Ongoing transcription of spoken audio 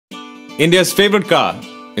India's favorite car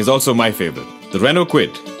is also my favorite, the Renault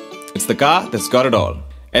KWID. It's the car that's got it all.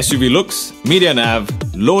 SUV looks, media nav,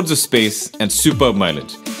 loads of space and superb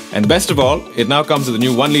mileage. And best of all, it now comes with a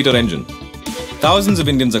new 1-litre engine. Thousands of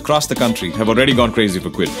Indians across the country have already gone crazy for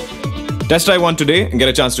KWID. Test drive one today and get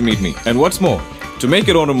a chance to meet me. And what's more, to make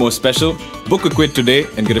your Onam more special, book a KWID today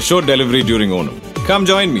and get a short delivery during Onam. Come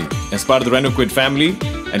join me as part of the Renault KWID family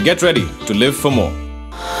and get ready to live for more.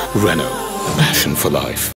 Renault, passion for life.